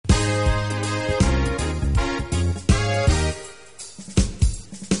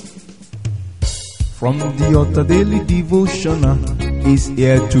From the altar daily devotional is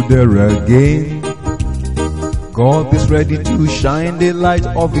here to there again. God is ready to shine the light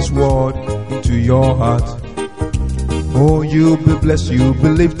of His word into your heart. Oh, you'll be blessed, you'll be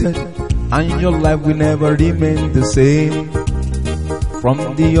lifted, and your life will never remain the same.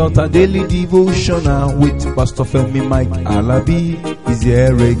 From the altar daily devotional with Pastor Femi Mike Alabi is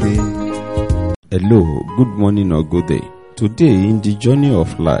here again. Hello, good morning or good day. Today in the journey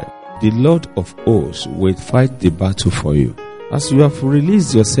of life, the Lord of hosts will fight the battle for you. As you have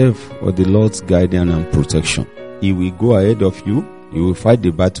released yourself for the Lord's guidance and protection, He will go ahead of you, He will fight the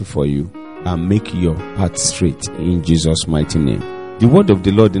battle for you, and make your path straight in Jesus' mighty name. The word of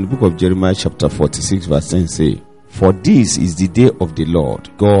the Lord in the book of Jeremiah chapter 46 verse 10 says, "For this is the day of the Lord,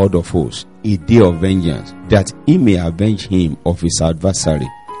 God of hosts, a day of vengeance, that He may avenge him of his adversary,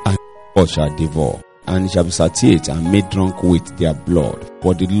 and God shall devour, and he shall be satiated and made drunk with their blood.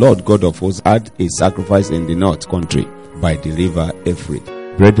 For the Lord God of hosts had a sacrifice in the north country by the river Euphrates."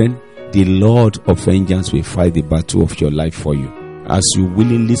 Brethren, the Lord of vengeance will fight the battle of your life for you. As you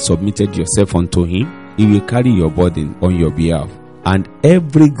willingly submitted yourself unto Him, He will carry your burden on your behalf, and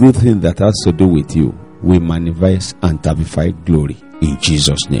every good thing that has to do with you will manifest and typify glory in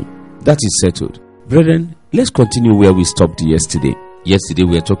Jesus' name. That is settled. Brethren, let's continue where we stopped yesterday. Yesterday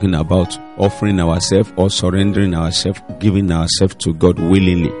we were talking about offering ourselves or surrendering ourselves, giving ourselves to God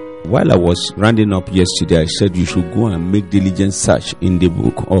willingly. While I was rounding up yesterday, I said you should go and make diligent search in the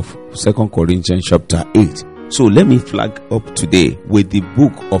book of 2 Corinthians chapter 8. So let me flag up today with the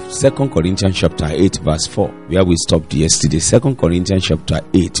book of 2 Corinthians chapter 8 verse 4, where we stopped yesterday. 2 Corinthians chapter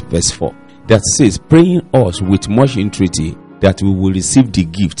 8 verse 4. That says, "Praying us with much entreaty that we will receive the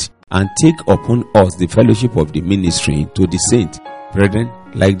gift and take upon us the fellowship of the ministry to the saints." Brethren,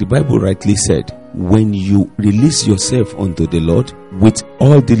 like the Bible rightly said, when you release yourself unto the Lord with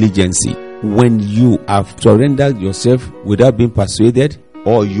all diligence, when you have surrendered yourself without being persuaded,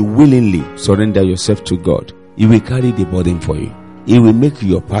 or you willingly surrender yourself to God, He will carry the burden for you. He will make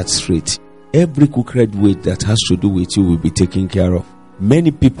your path straight. Every crooked way that has to do with you will be taken care of.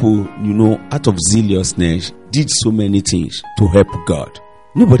 Many people, out of zealousness, did so many things to help God.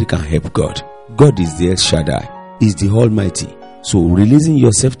 Nobody can help God. God is the El Shaddai. He's the Almighty. So releasing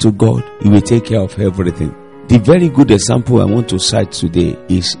yourself to God, He will take care of everything. The very good example I want to cite today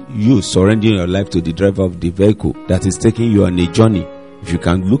is you surrendering your life to the driver of the vehicle that is taking you on a journey. If you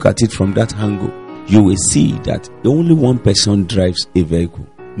can look at it from that angle, you will see that only one person drives a vehicle.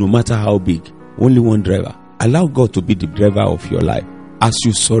 No matter how big, only one driver. Allow God to be the driver of your life. As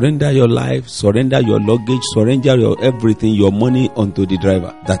you surrender your life, surrender your luggage, surrender your everything, your money unto the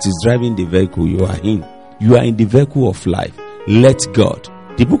driver that is driving the vehicle you are in. You are in the vehicle of life. Let God.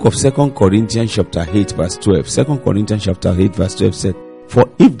 The book of 2 Corinthians chapter 8 verse 12. 2 Corinthians chapter 8 verse 12 said, "For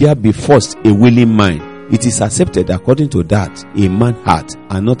if there be first a willing mind, it is accepted according to that a man hath,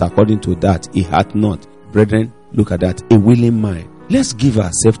 and not according to that he hath not." Brethren, look at that. A willing mind. Let's give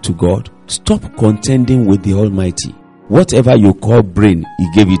ourselves to God. Stop contending with the Almighty. Whatever you call brain, He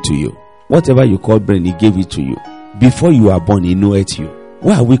gave it to you. Whatever you call brain, He gave it to you. Before you are born, He knoweth you.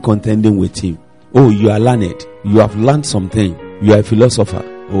 Why are we contending with Him? Oh, you are learned. You have learned something. You are a philosopher.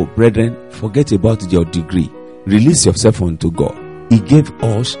 Oh, brethren, forget about your degree. Release yourself unto God. He gave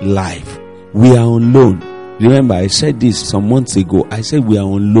us life. We are on loan. Remember, I said this some months ago. I said we are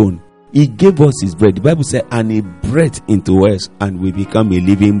on loan. He gave us His breath. The Bible said, "And He breathed into us, and we become a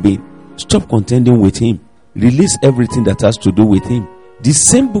living being." Stop contending with Him. Release everything that has to do with Him. The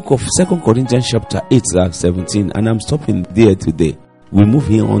same book of 2 Corinthians chapter 8 verse 17, and I'm stopping there today. We'll move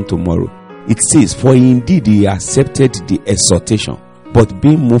here on tomorrow. It says, "For indeed He accepted the exhortation, but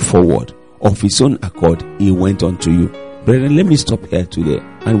being moved forward of His own accord, He went unto you." Brethren, let me stop here today,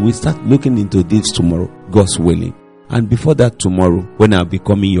 and we'll start looking into this tomorrow, God's willing. And before that tomorrow, when I'll be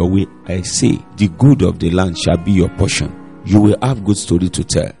coming your way, I say, the good of the land shall be your portion. You will have good story to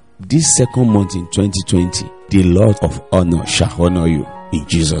tell. This second month in 2020, the Lord of honor shall honor you in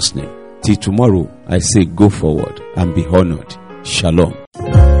Jesus' name. Till tomorrow, I say go forward and be honored. Shalom.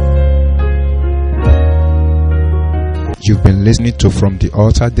 You've been listening to From the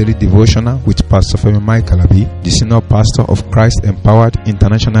Altar Daily Devotional with Pastor Femi Mike Alabi, the Senior Pastor of Christ Empowered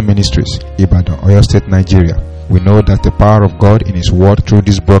International Ministries, Ibadan, Oyo State, Nigeria. We know that the power of God in His Word through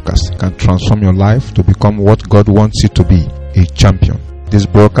this broadcast can transform your life to become what God wants you to be, a champion. This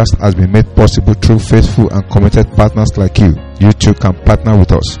broadcast has been made possible through faithful and committed partners like you. You too can partner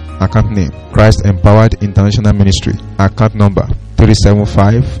with us. Account name, Christ Empowered International Ministry. Account number,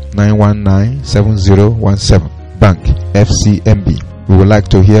 375-919-7017. Bank, FCMB. We would like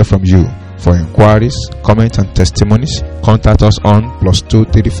to hear from you. For inquiries, comments and testimonies, contact us on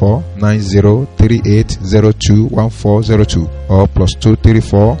 +234 9038021402 or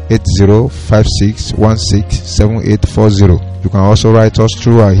 +234 8056167840. You can also write us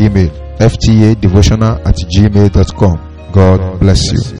through our email ftadevotional@gmail.com. God bless you.